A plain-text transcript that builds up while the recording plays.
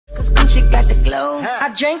Gucci got the glow. I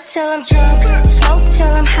drink till I'm drunk, smoke till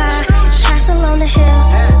I'm high. Castle on the hill,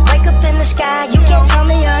 wake up in the sky. You can't tell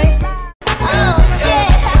me I ain't fly. Oh shit,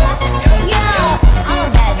 yo, I'm a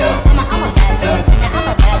bad bitch. I'm a bad bitch. I'm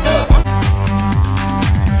a bad bitch.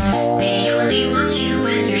 They only want you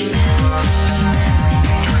when you're 17.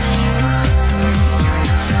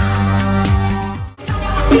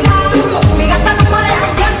 Mi gata no puede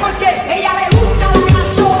janguear porque ella le gusta la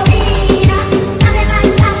gasolina. Dale la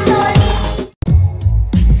gasolina.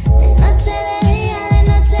 De noche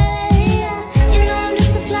de día, you know I'm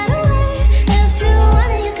just a flight away. If you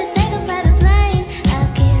want it, you can take a private plane. A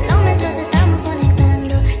kilómetros estamos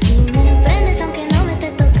conectando y me prendes aunque no me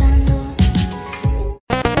estés tocando.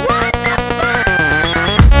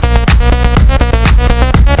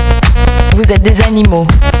 Vous êtes des animaux.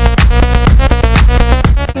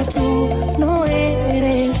 No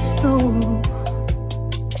eres tú.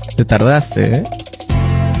 Te tardaste, ¿eh?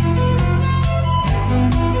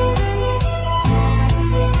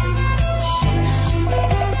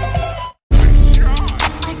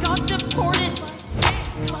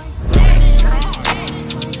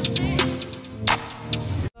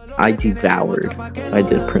 I devoured. I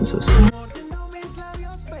did Princess.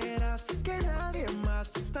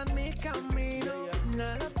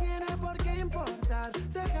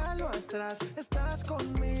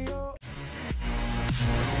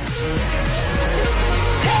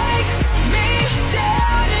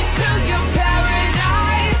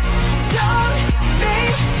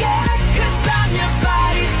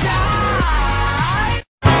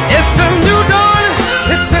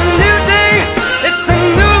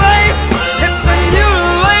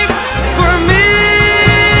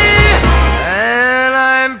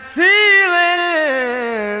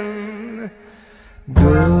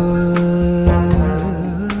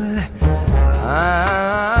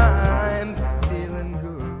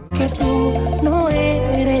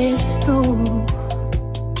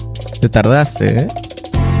 Te tardaste, ¿eh?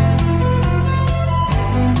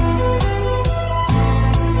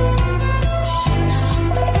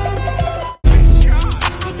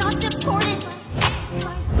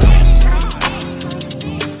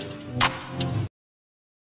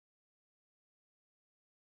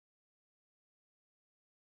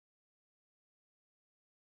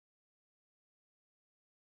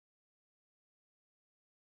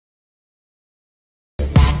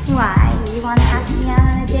 Why? You want to ask me out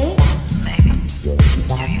on a date? Maybe.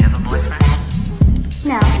 Do you have a boyfriend?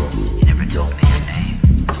 No. You never told me your name.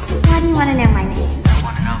 Why do you want to know my name? I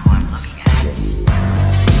want to know who I'm looking at.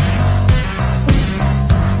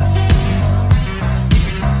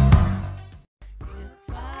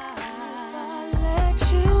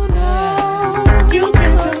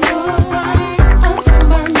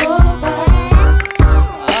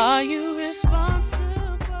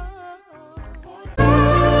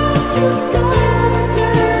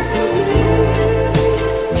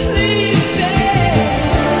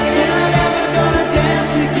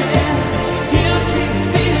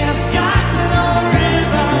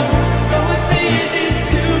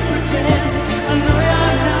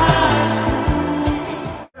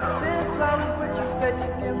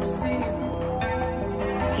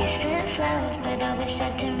 You sent flowers, but I wish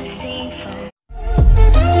I didn't receive them.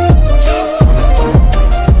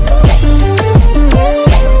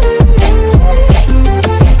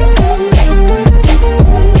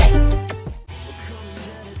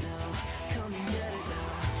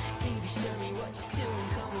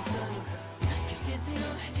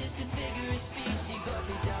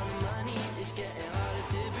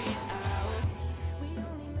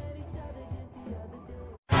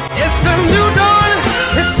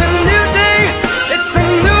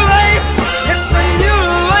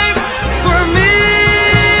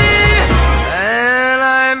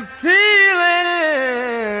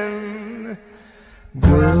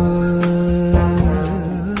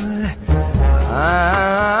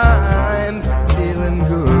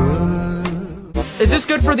 Is this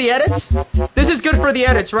good for the edits? This is good for the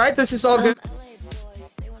edits, right? This is all good.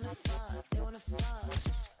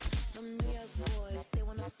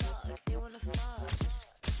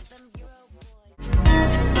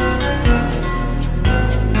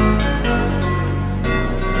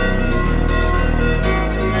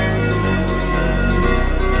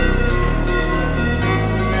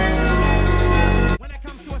 When it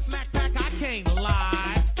comes to a snack pack, I can't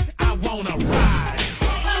lie. I wanna ride.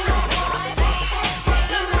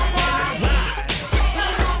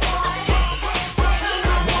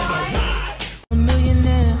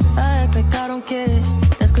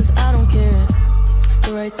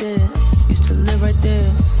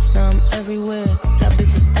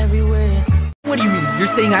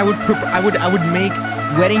 I would make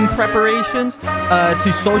wedding preparations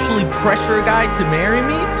to socially pressure a guy to marry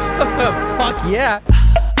me. Fuck yeah.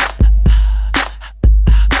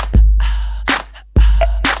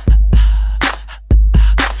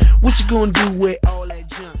 What you gonna do with all that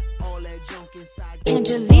junk inside?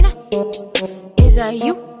 Angelina, is that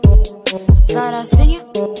you? Thought I seen you.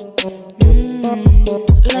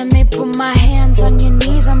 Let me put my hands on your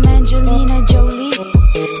knees. I'm Angelina Jolie.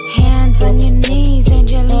 Hands on your knees,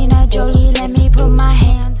 Angelina Jolie. Let me put my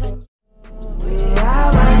hands on.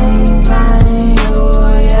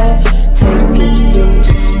 Taking you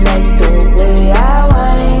just like the way I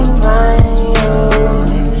wine you.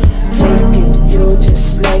 Taking you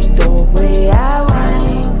just like the way I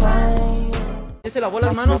wine. ¿Se lavó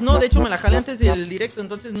las manos? No, de hecho me la jalé antes del directo,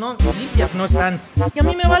 entonces no, limpias no están. Y a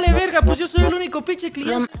mí me vale verga, pues yo soy el único pinche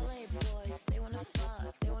cliente.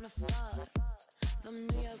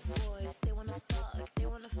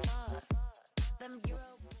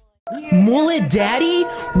 Mullet Daddy?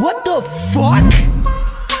 What the fuck?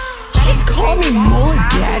 Just call me Mullet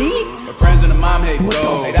Daddy? My friends and the mom hate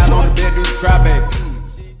bro. Lay down on the bed, do the cry, baby.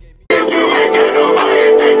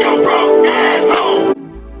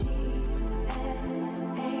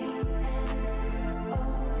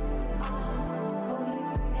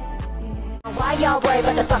 Why y'all worry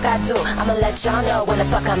about the fuck I do? I'ma let y'all know when the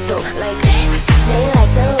fuck I'm through. Like, they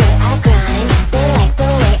like the way I grind. They like the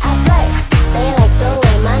way I flirt. They like the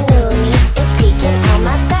way my noonie is peeking on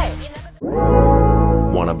my skirt.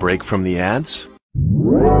 Want a break from the ads?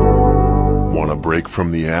 Want a break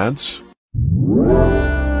from the ads?